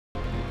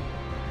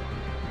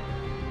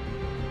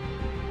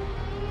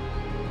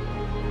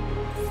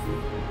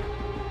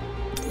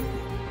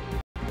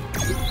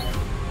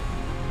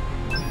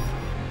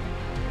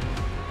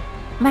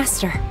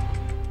Master.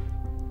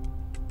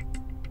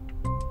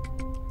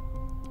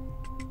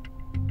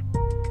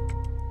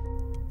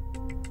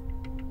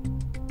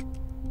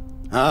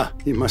 Ah,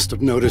 you must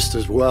have noticed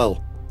as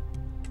well.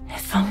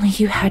 If only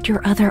you had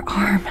your other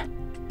arm.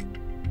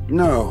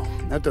 No,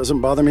 that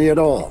doesn't bother me at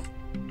all.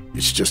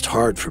 It's just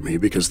hard for me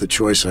because the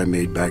choice I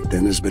made back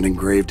then has been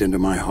engraved into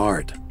my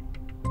heart.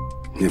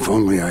 If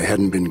only I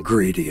hadn't been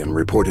greedy and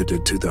reported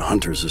it to the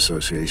Hunters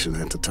Association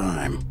at the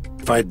time.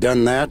 If I'd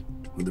done that,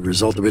 would the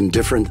result have been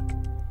different?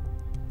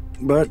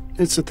 But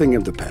it's a thing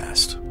of the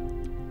past.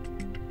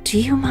 Do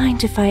you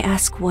mind if I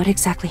ask what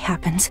exactly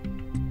happened?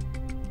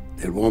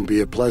 It won't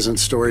be a pleasant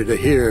story to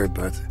hear,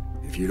 but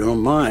if you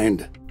don't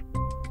mind...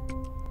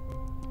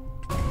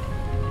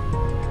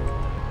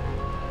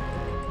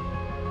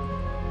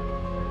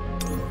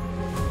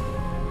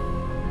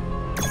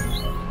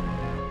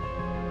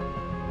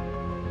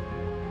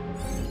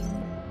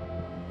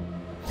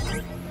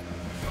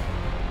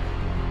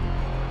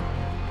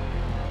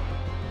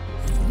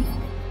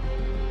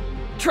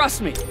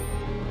 Trust me!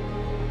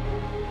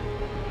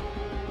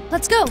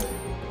 Let's go!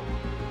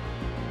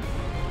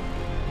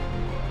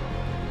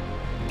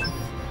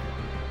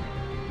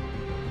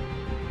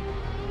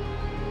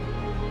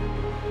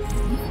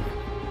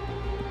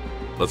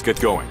 Let's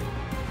get going.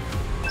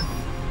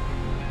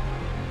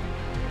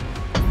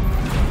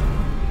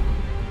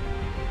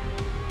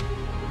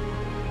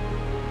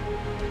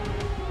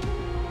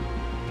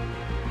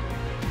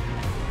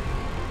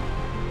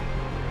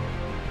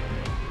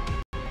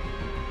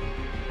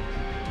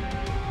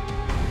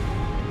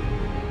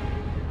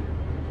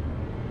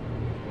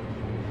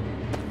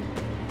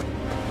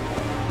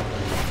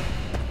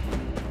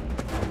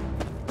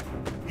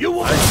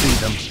 I see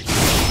them.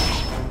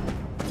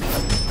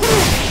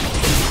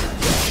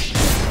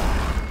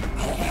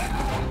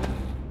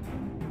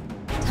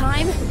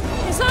 Time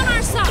is on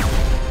our side!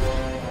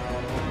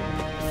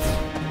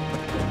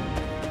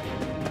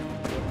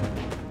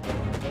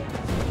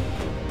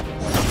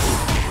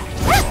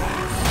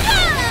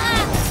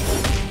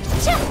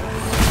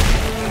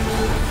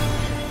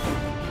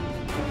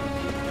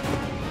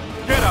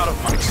 Get out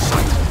of my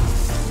sight!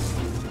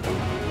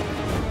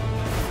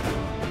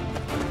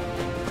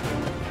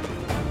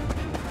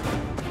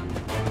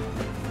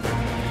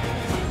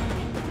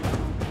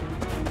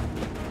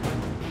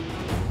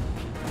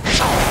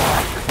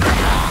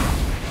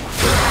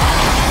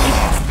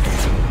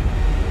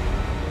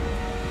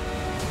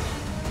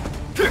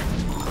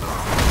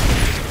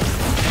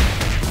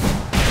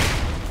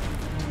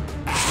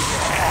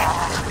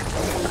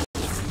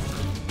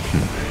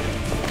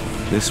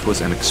 This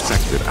was an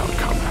expected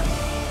outcome.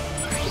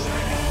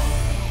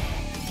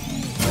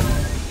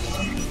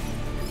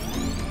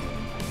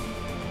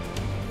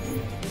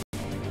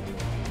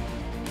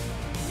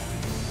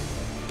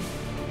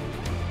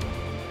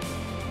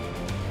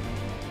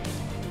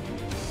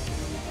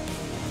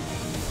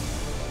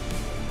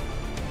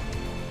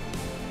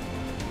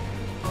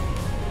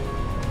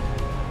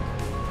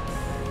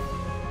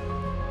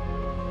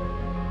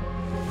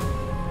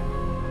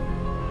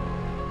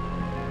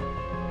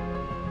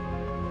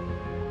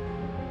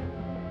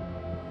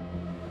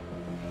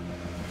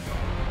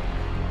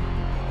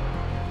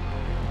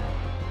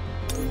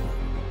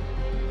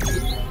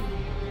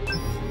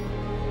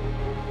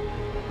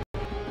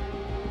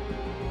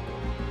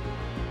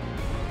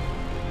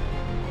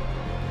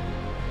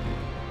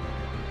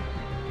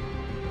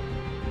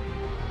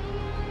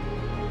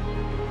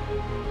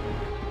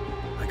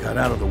 Got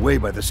out of the way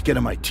by the skin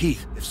of my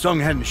teeth. If Sung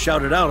hadn't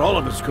shouted out, all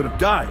of us could have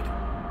died.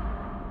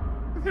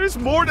 There's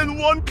more than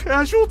one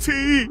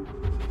casualty!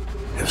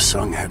 If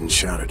Sung hadn't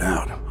shouted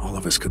out, all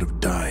of us could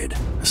have died.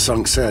 As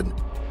Sung said,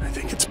 I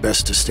think it's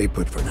best to stay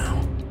put for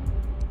now.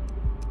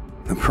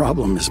 The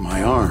problem is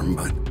my arm,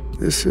 but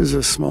this is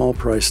a small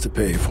price to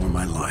pay for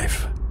my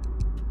life.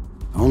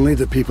 Only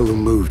the people who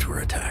moved were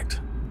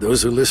attacked.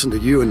 Those who listened to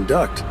you and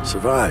ducked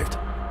survived.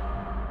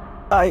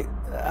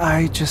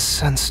 I just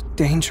sensed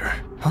danger,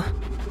 huh?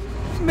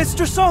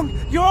 Mr. Sung,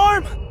 your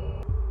arm!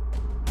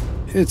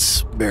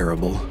 It's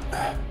bearable.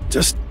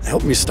 Just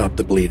help me stop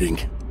the bleeding.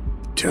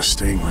 Just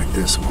staying like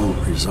this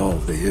won't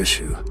resolve the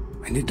issue.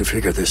 I need to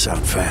figure this out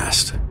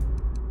fast.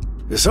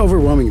 This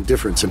overwhelming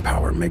difference in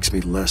power makes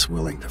me less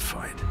willing to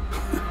fight.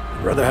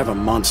 I'd rather have a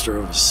monster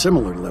of a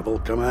similar level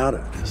come out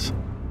at us.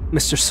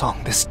 Mr.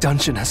 Sung, this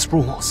dungeon has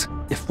rules.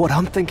 If what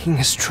I'm thinking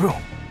is true...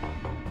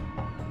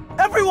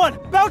 Everyone,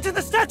 bow to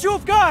the statue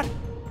of God!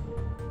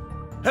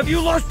 Have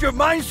you lost your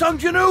mind, Sung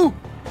Jinu?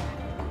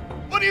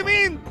 What do you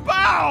mean,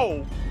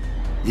 bow?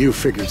 You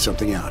figured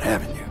something out,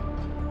 haven't you?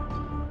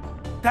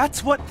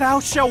 That's what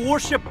thou shalt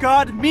worship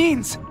God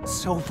means.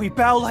 So if we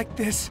bow like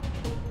this...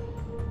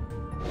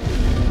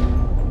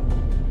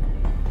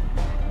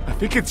 I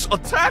think its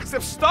attacks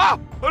have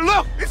stopped!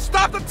 Look! It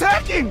stopped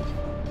attacking!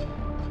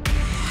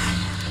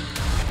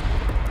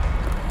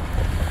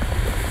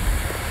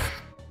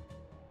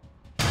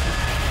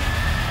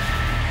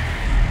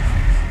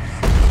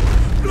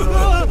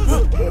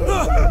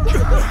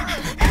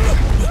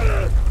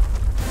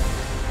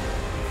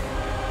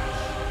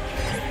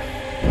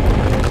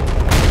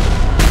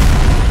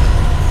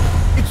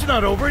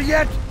 not over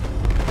yet?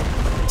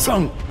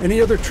 Sung,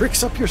 any other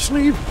tricks up your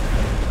sleeve?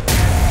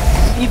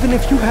 Even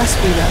if you ask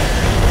me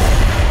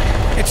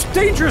that. It's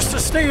dangerous to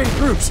stay in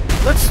groups.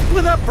 Let's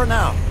split up for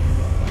now.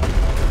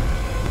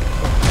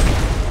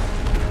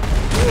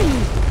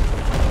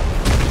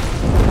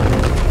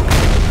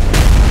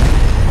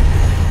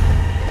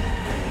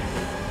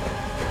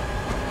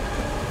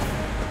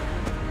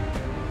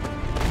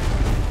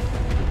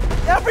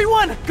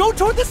 Everyone, go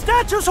toward the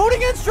statues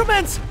holding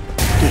instruments!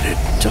 Did it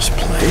just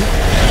play?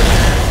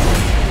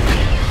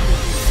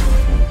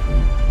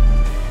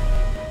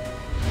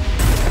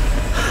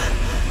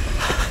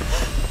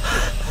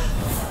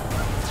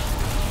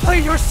 Play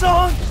your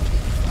song!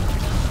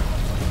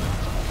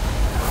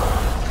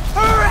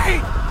 Hurry!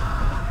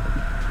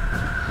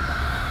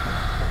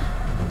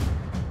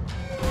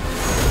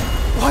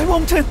 Why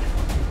won't it?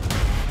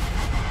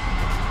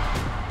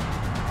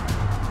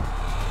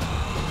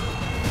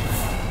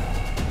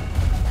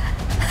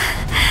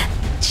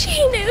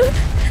 Ginu!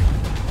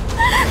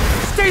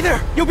 Stay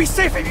there! You'll be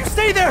safe if you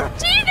stay there!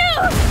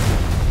 Ginu!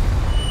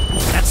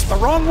 That's the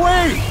wrong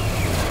way!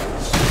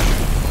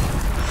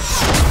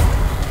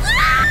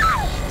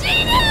 Ah!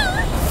 Ginu!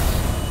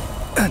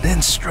 An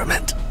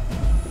instrument.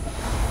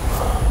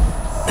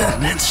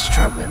 An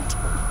instrument.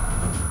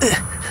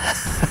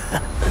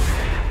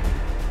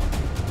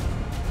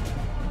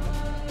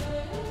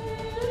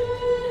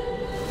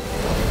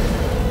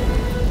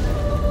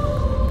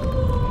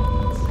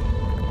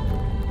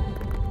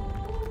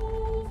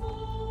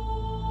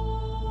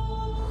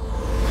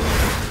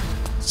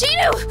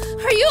 Ginu!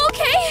 Are you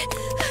okay?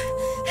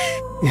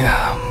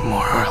 Yeah,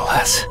 more or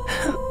less.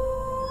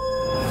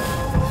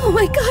 Oh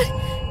my god!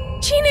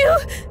 Ginu!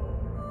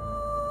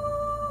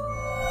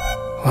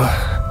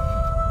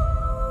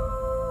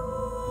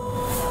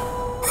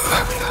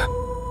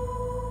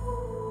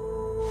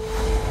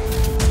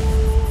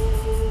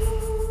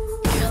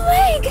 Your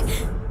leg!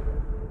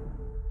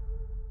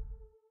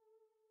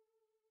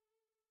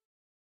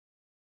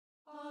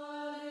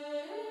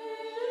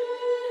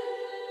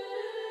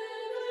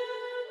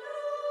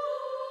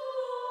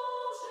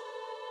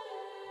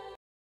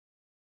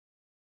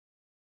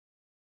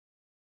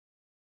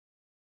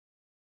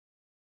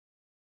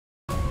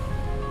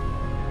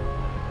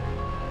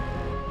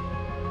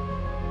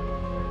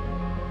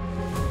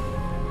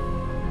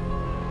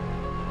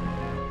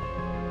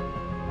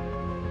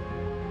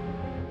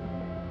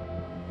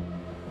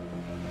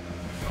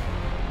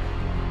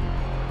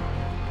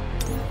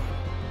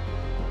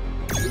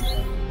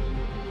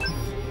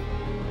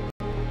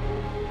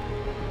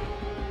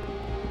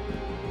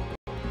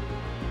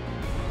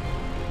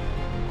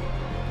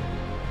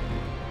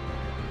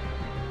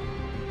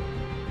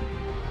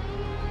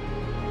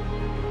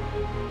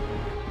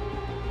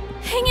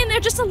 Hang in there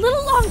just a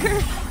little longer.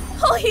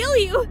 I'll heal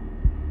you.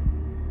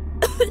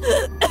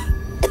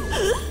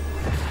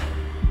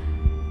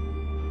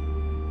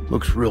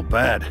 Looks real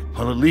bad.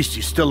 Well, at least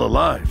he's still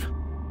alive.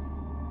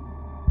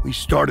 We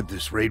started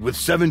this raid with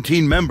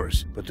 17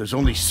 members, but there's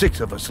only 6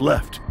 of us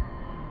left.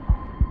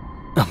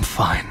 I'm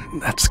fine.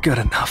 That's good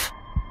enough.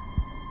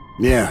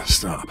 Yeah,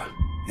 stop.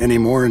 Any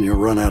more and you'll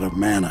run out of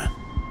mana.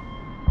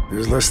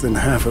 There's less than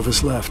half of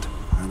us left.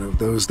 Out of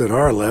those that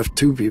are left,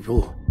 2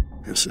 people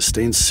have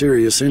sustained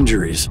serious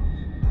injuries.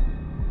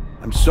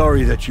 I'm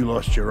sorry that you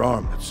lost your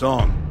arm, but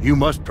Song, you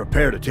must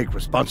prepare to take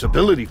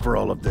responsibility for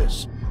all of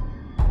this.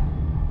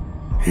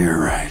 You're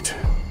right.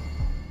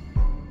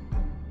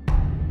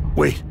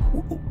 Wait,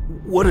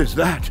 what is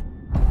that?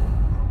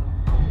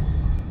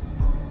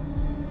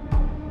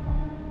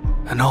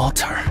 An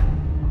altar.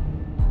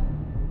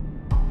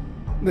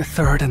 The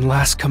third and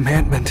last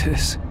commandment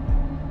is...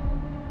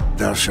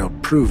 Thou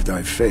shalt prove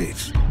thy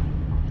faith.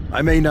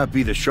 I may not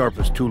be the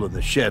sharpest tool in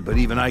the shed, but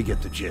even I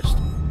get the gist.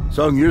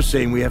 Song, you're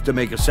saying we have to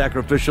make a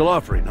sacrificial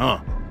offering, huh?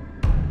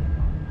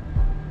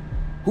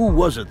 Who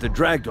was it that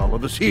dragged all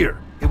of us here?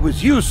 It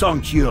was you,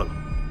 Song Chiul.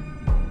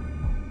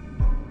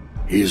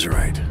 He's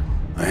right.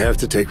 I have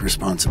to take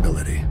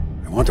responsibility.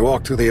 I want to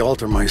walk to the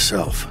altar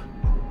myself.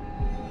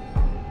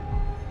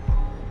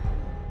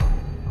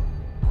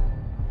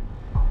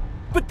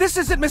 But this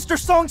isn't Mr.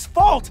 Song's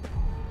fault!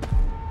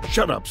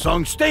 Shut up,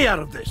 Song. Stay out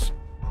of this.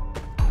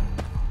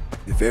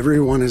 If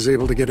everyone is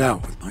able to get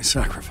out with my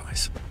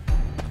sacrifice.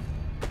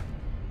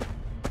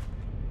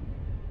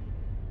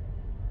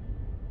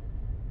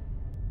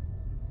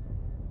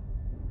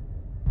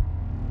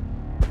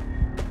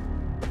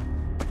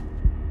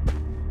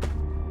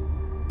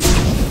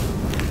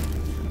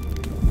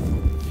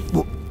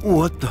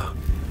 What the?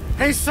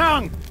 Hey,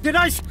 Sung! Did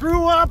I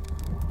screw up?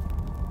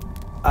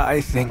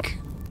 I think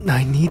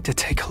I need to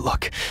take a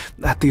look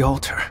at the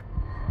altar.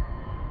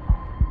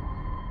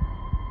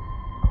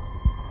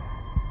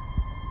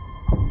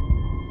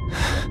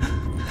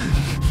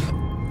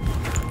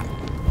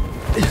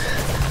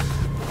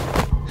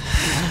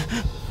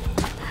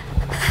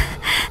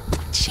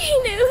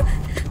 Ginu!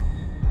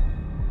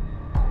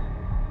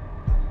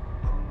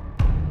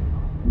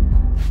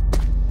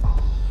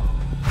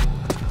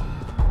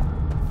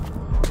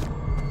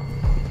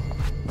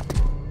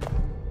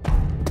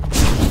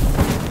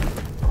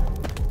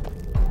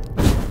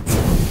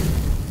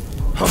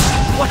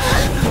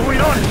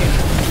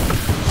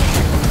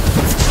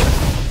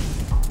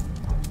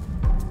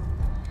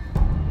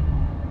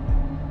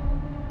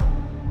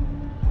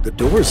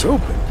 door's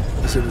open.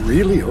 Is it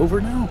really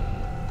over now?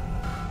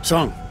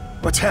 Sung,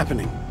 what's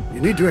happening? You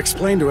need to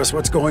explain to us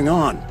what's going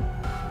on.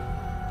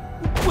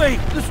 Wait,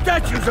 the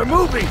statues are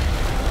moving!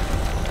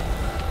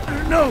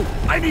 No,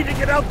 I need to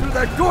get out through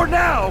that door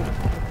now!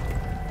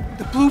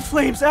 The blue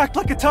flames act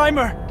like a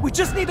timer. We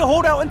just need to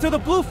hold out until the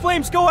blue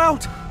flames go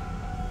out.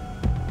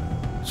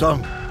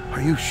 Sung,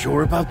 are you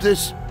sure about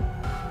this?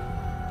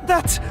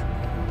 That's...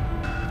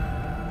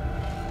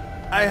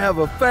 I have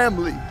a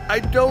family. I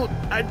don't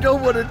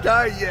want to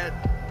die yet.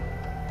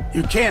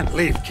 You can't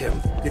leave, Kim.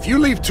 If you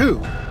leave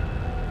too...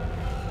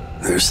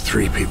 There's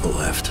 3 people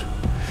left.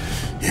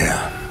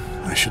 Yeah,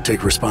 I should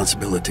take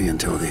responsibility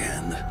until the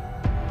end.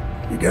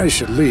 You guys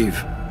should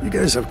leave. You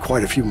guys have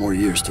quite a few more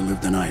years to live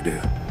than I do.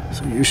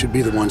 So you should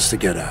be the ones to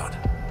get out.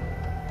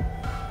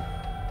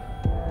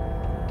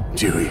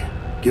 Dewey,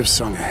 give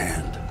Sung a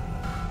hand.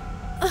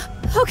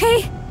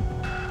 Okay.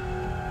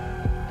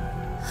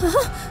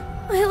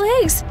 My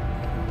legs.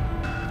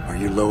 Are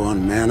you low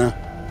on mana?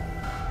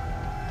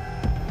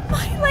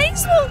 My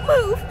legs won't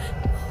move.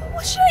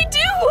 What should I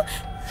do?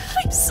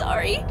 I'm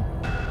sorry.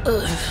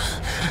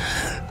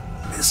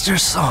 Mr.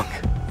 Sung,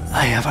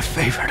 I have a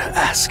favor to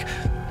ask.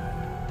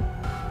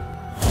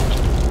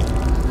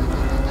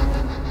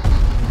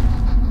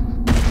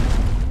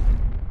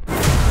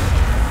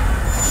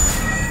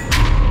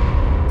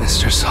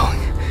 Mr. Sung,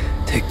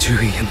 take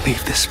Dewey and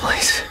leave this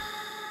place.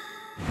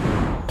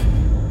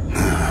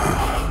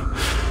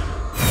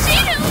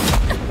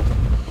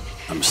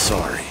 I'm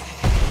sorry.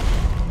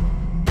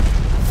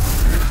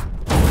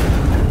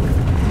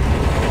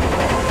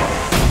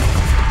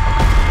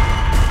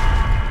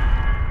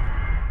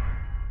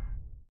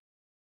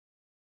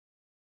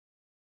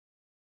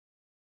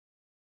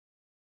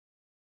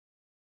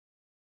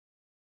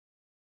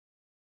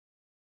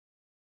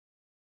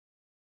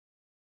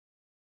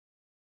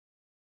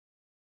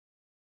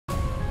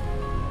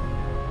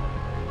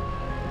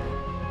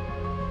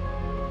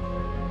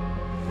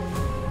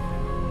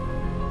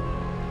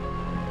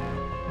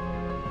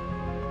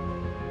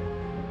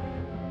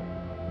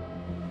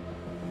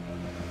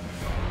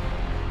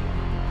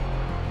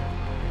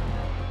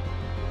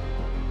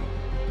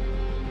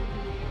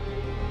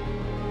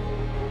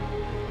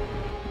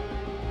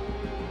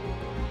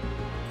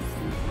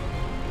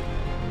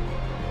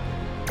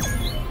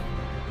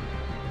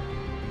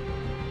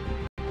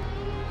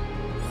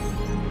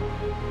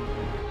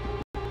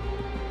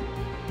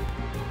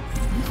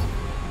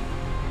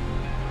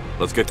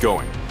 Let's get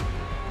going.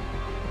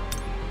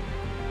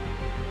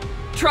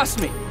 Trust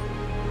me.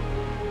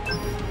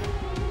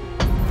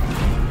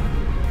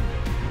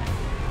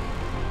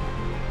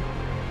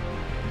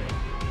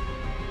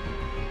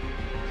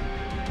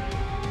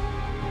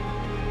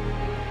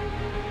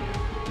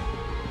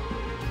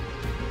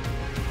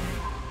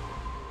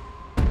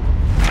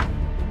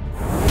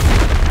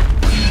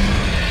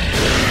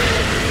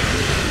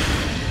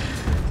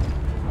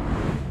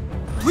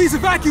 Please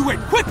evacuate,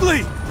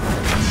 quickly!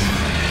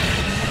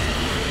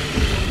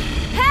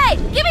 Hey,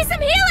 give me some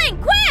healing,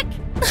 quick!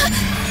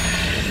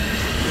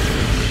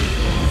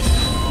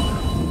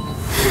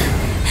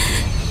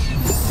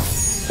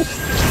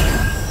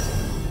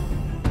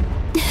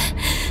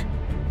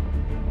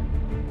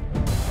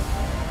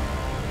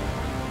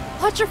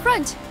 Watch your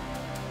front.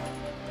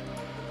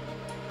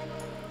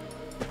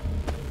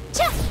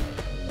 Cha!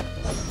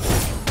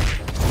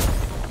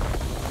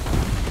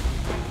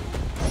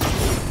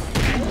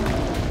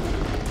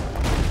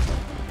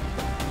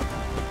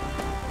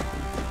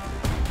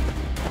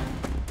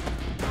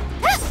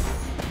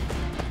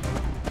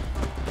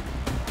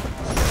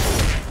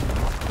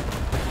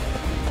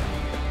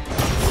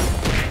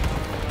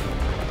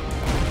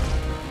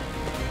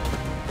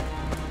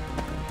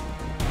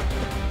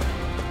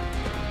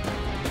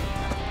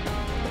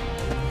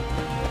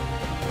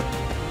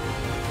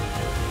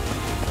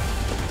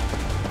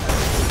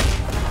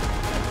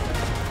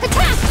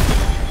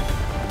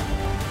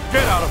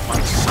 Get out of my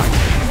sight!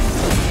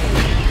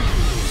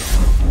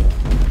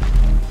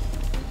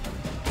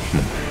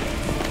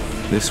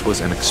 This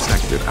was an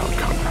expected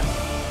outcome.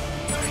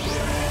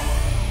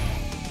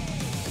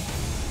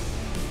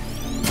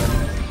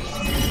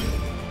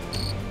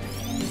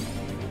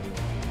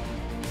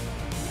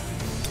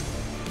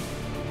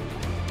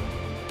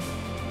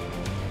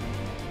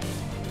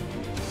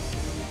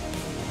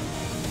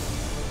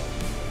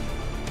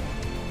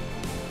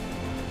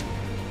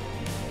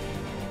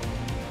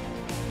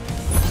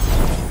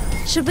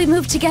 Should we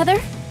move together?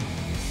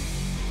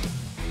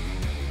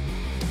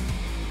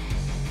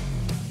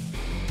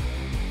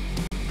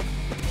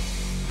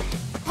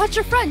 Watch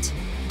your front.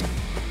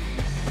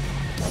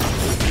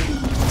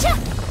 Cha!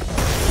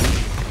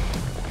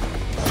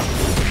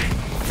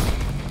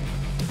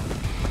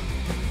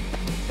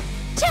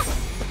 Cha!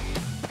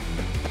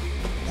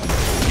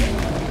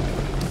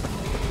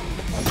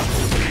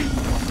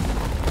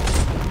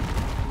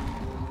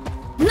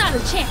 Not a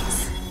chance.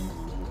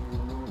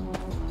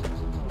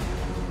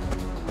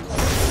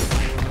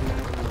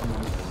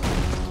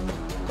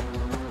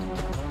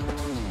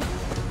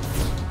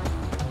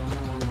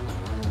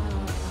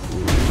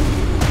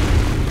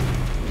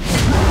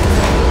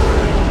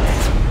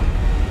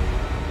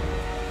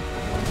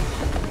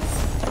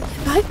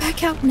 I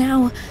back out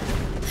now,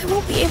 I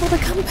won't be able to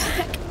come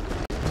back.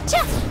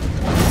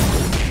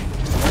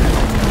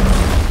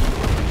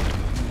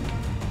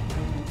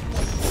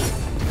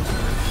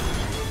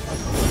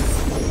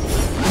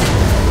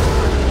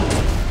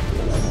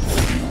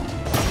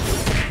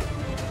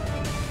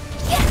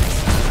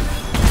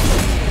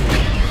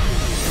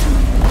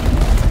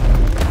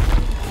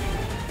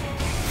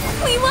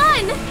 We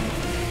won!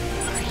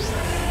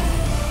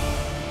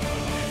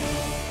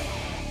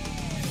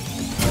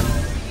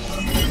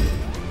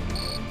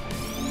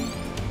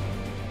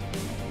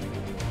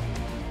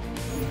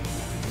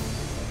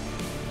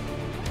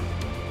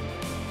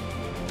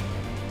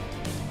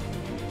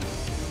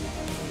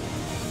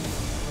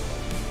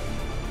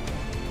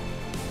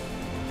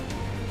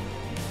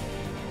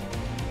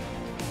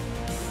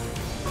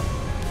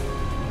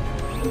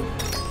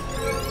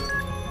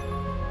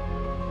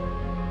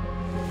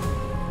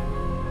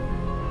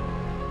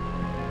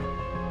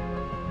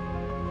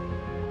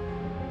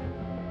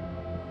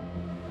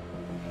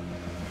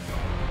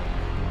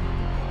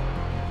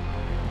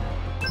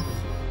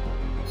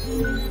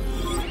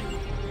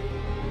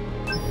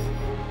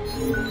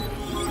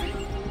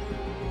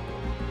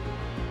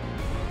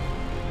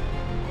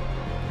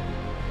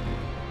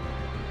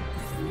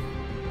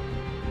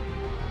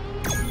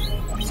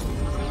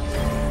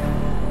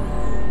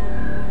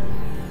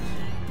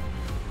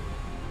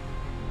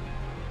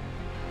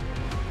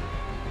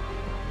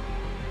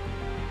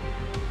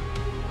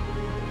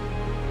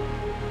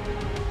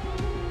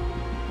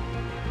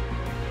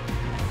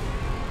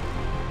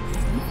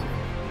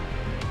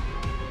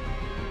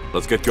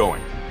 Let's get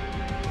going.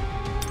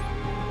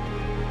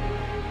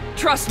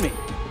 Trust me.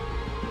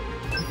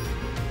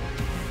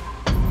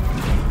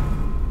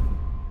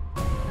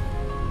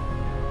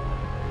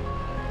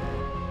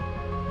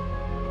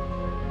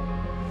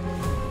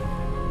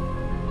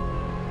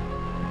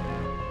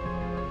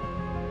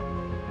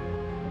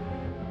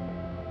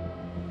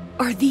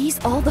 Are these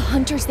all the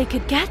hunters they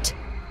could get?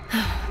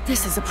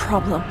 This is a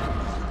problem.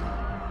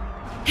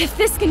 If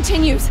this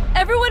continues,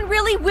 everyone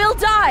really will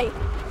die!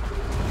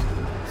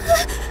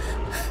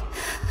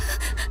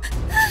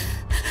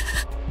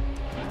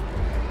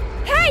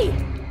 Hey!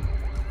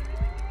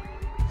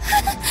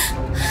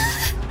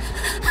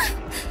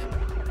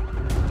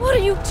 What are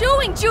you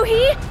doing,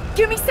 Juhi?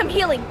 Give me some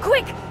healing,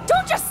 quick!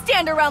 Don't just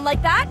stand around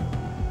like that!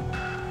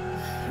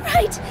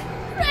 Right.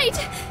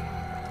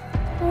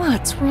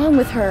 What's wrong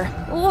with her?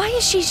 Why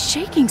is she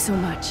shaking so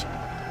much?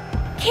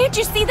 Can't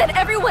you see that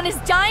everyone is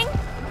dying?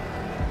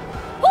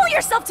 Pull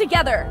yourself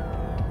together!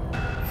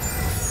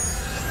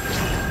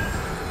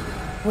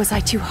 Was I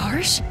too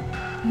harsh?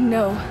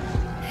 No.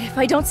 If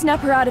I don't snap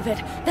her out of it,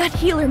 that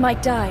healer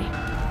might die.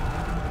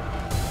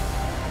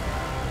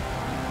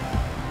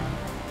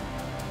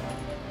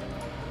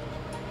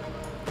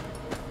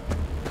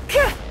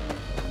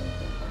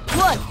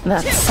 One,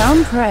 That's two.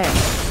 some prey.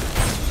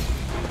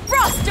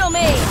 Frost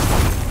Domain!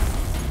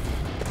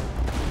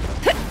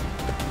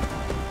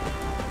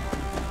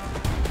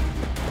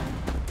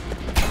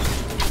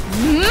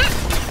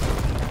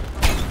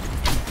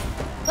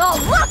 I'll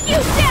lock you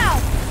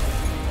down!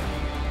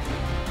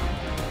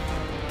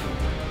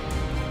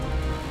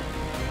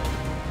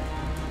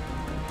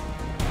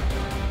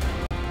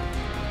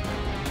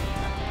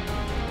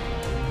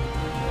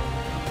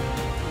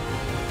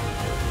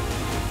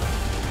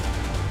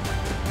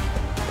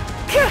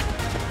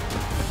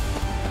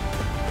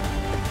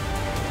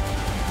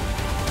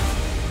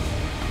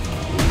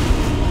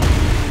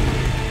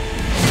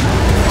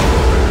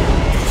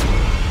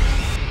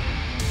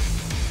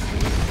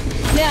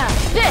 Now,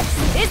 this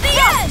is the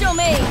end!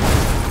 Domain!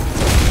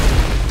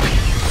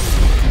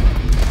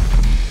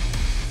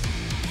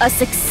 A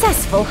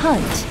successful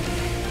hunt.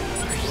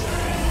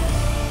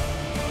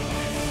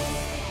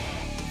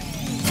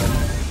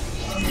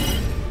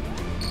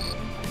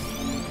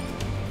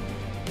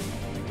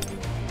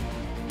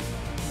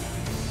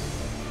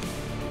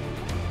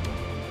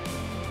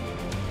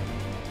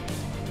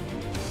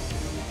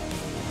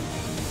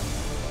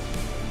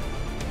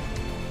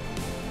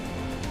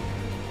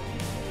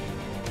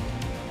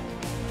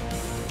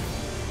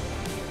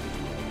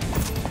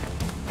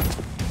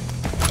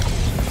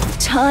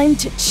 Time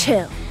to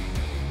chill.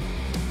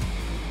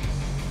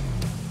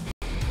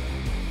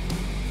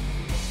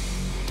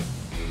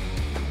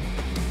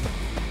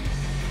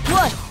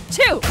 One,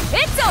 two,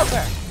 it's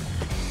over!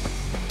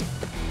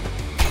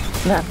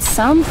 That's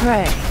some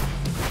prey.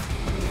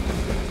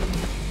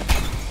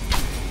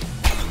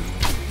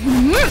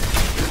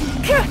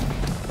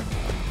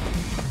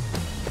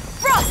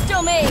 Frost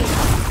Domain!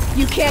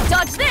 You can't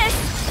dodge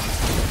this!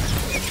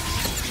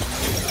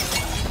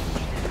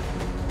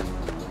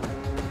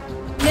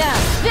 Now,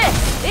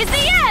 this is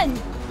the end!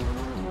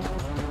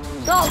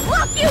 I'll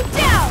lock you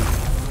down!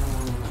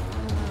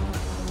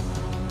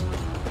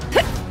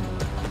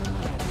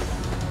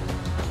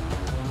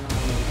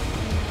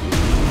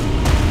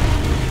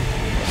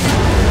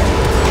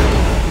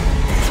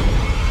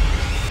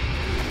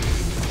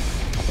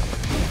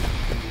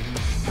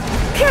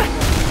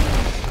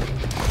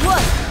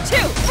 One,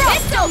 two,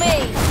 Frost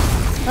Domain!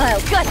 I'll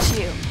gut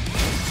you!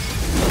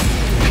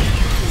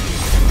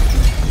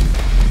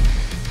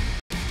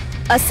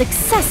 A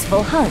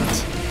successful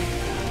hunt.